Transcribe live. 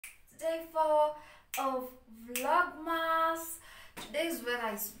day 4 of Vlogmas. Today's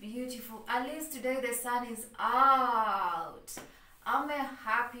weather is beautiful. At least today the sun is out. I'm a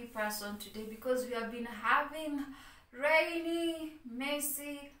happy person today because we have been having rainy,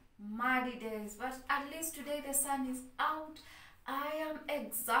 messy, muddy days. But at least today the sun is out. I am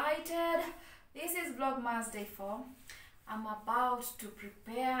excited. This is Vlogmas day 4. I'm about to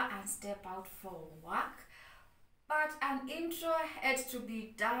prepare and step out for work. But an intro had to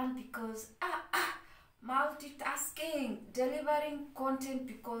be done because multitasking, delivering content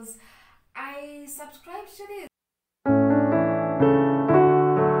because I subscribe to this.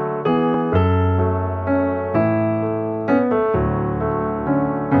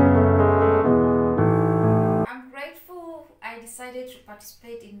 I'm grateful I decided to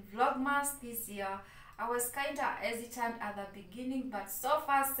participate in Vlogmas this year. I was kinda hesitant at the beginning, but so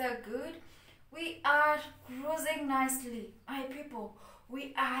far so good. We are cruising nicely, my people.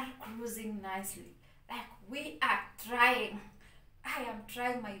 We are cruising nicely. Like, we are trying. I am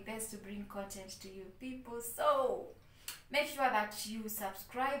trying my best to bring content to you people. So make sure that you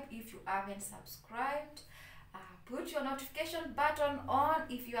subscribe if you haven't subscribed. Put your notification button on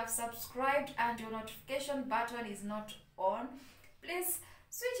if you have subscribed and your notification button is not on. Please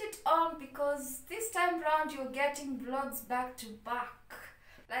switch it on because this time round you're getting vlogs back to back.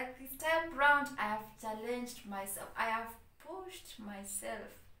 Like this time round, I have challenged myself. I have pushed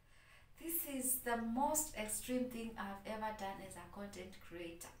myself. This is the most extreme thing I've ever done as a content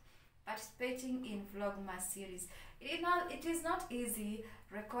creator. Participating in Vlogmas series. It is not easy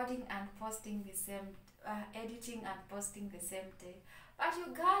recording and posting the same, editing and posting the same day. But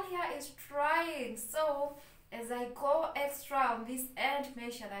your girl here is trying. So as I go extra on this end,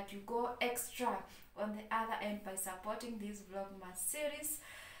 make sure that you go extra on the other end by supporting this Vlogmas series.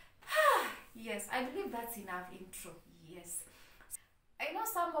 Yes, I believe that's enough intro. Yes, I know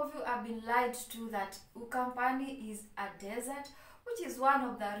some of you have been lied to that Ukampani is a desert, which is one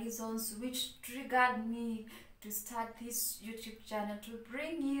of the reasons which triggered me to start this YouTube channel, to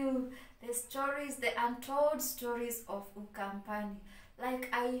bring you the stories, the untold stories of Ukampani. Like,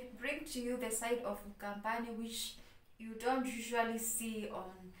 I bring to you the side of Ukampani which you don't usually see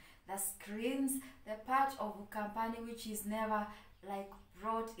on the screens, the part of Ukampani which is never like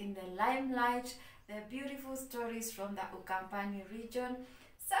brought in the limelight, the beautiful stories from the Ukampani region.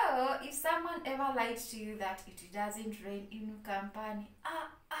 So if someone ever lied to you that it doesn't rain in Ukampani,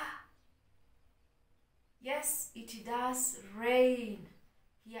 yes, it does rain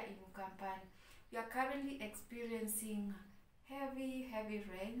here in Ukampani. We are currently experiencing heavy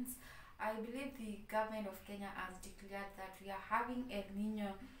rains. I believe the government of Kenya has declared that we are having El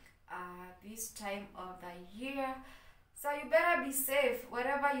Nino this time of the year. So you better be safe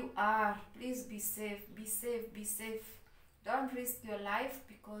wherever you are. Please be safe, be safe, be safe. Don't risk your life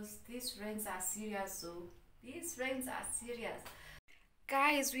because these rains are serious. So these rains are serious.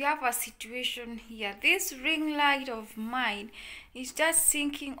 Guys, we have a situation here. This ring light of mine is just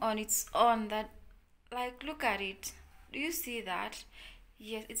sinking on its own. That, like, look at it. Do you see that?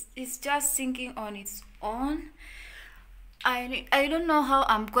 Yes, it's just sinking on its own. I don't know how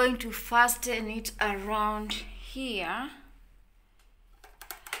I'm going to fasten it around here.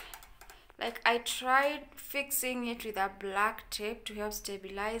 Like, I tried fixing it with a black tape to help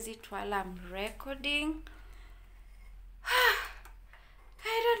stabilize it while I'm recording.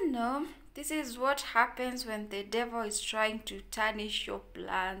 I don't know. This is what happens when the devil is trying to tarnish your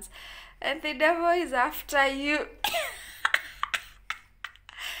plans and the devil is after you.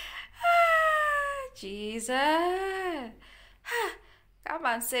 Jesus, come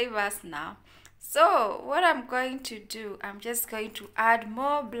and save us now. So what I'm going to do, I'm just going to add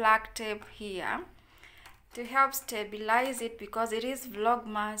more black tape here to help stabilize it because it is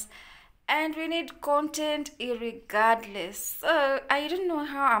Vlogmas and we need content irregardless. So I don't know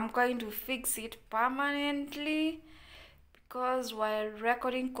how I'm going to fix it permanently because while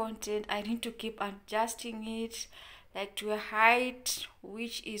recording content I need to keep adjusting it like to a height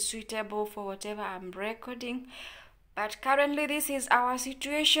which is suitable for whatever I'm recording. But currently this is our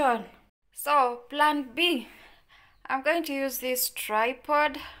situation. So plan B, I'm going to use this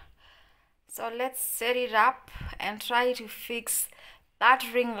tripod. So let's set it up and try to fix that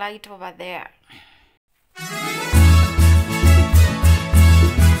ring light over there.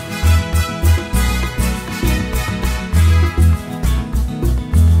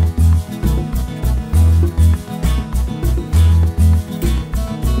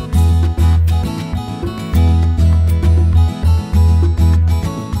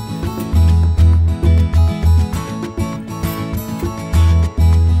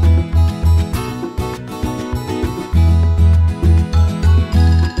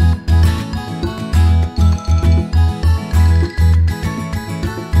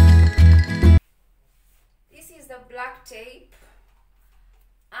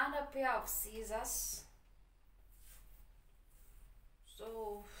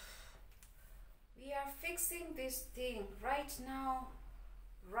 fixing this thing right now,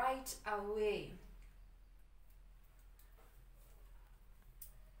 right away.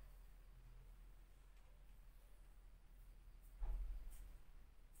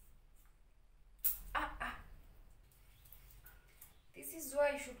 This is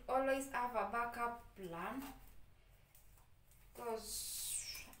why you should always have a backup plan, because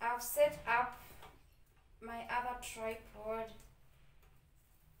I've set up my other tripod.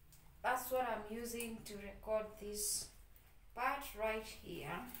 That's what I'm using to record this part right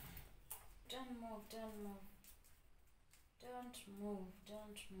here. Don't move, don't move, don't move,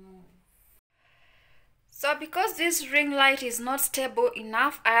 don't move. So because this ring light is not stable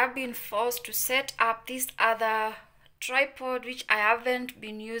enough, I have been forced to set up this other tripod which I haven't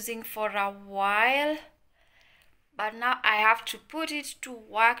been using for a while, but now I have to put it to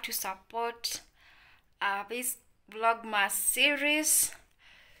work to support this Vlogmas series.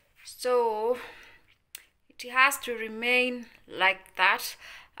 So it has to remain like that.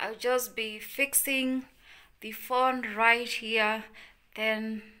 I'll just be fixing the phone right here,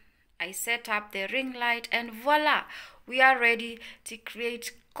 then I set up the ring light, and voila, we are ready to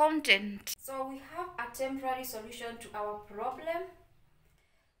create content. So we have a temporary solution to our problem.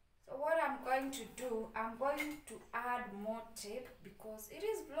 So what I'm going to do, I'm going to add more tape because it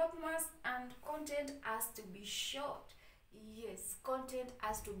is Vlogmas and content has to be short. Yes, content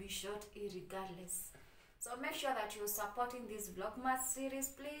has to be short regardless. So make sure that you're supporting this Vlogmas series,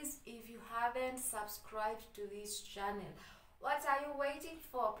 please. If you haven't subscribed to this channel, what are you waiting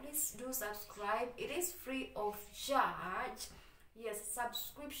for? Please do subscribe. It is free of charge. Yes,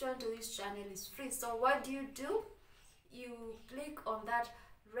 subscription to this channel is free. So what do? You click on that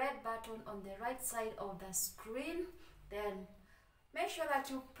red button on the right side of the screen, then make sure that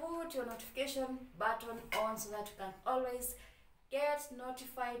you put your notification button on so that you can always get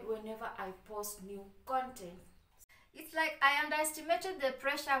notified whenever I post new content. It's like I underestimated the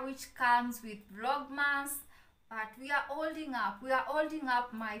pressure which comes with Vlogmas, but we are holding up. We are holding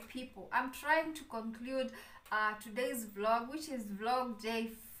up, my people. I'm trying to conclude today's vlog, which is vlog day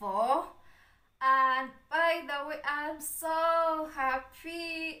 4. And by the way, I'm so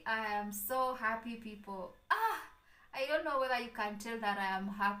happy. I am so happy, people. I don't know whether you can tell that I am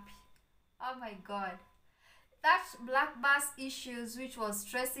happy. Oh my god. That black bass issues which was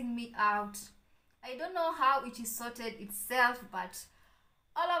stressing me out, I don't know how it is sorted itself, but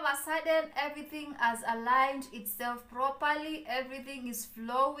all of a sudden everything has aligned itself properly. Everything is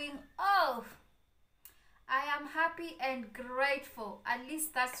flowing. Oh, I am happy and grateful. At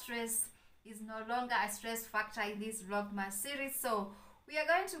least that stress is no longer a stress factor in this Vlogmas series. So we are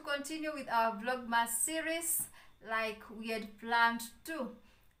going to continue with our Vlogmas series like we had planned to.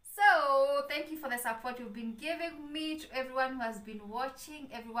 So thank you for the support you've been giving me, to everyone who has been watching,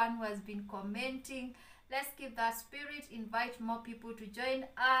 everyone who has been commenting. Let's keep that spirit, invite more people to join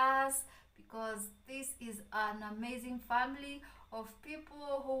us, because this is an amazing family of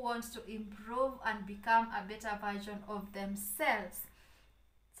people who want to improve and become a better version of themselves.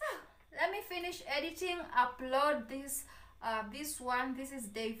 So let me finish editing, upload this one. This is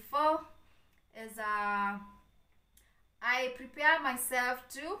day 4. As I prepare myself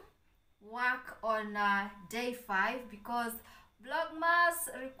to work on day 5, because Vlogmas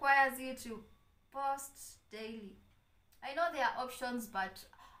requires you to post daily. I know there are options, but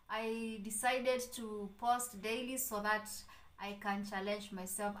I decided to post daily so that I can challenge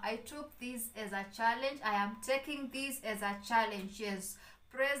myself. I took this as a challenge. I am taking this as a challenge. Yes,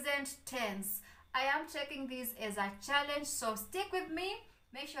 present tense. I am taking this as a challenge. So stick with me.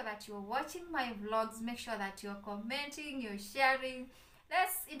 Make sure that you're watching my vlogs. Make sure that you're commenting, you're sharing.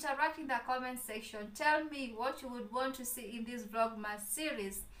 Let's interact in the comment section. Tell me what you would want to see in this Vlogmas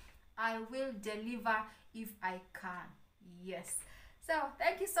series. I will deliver if I can. Yes. So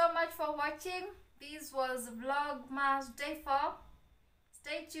thank you so much for watching. This was Vlogmas day 4.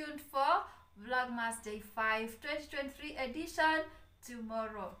 Stay tuned for Vlogmas day 5 2023 edition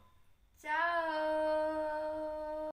tomorrow. Ciao.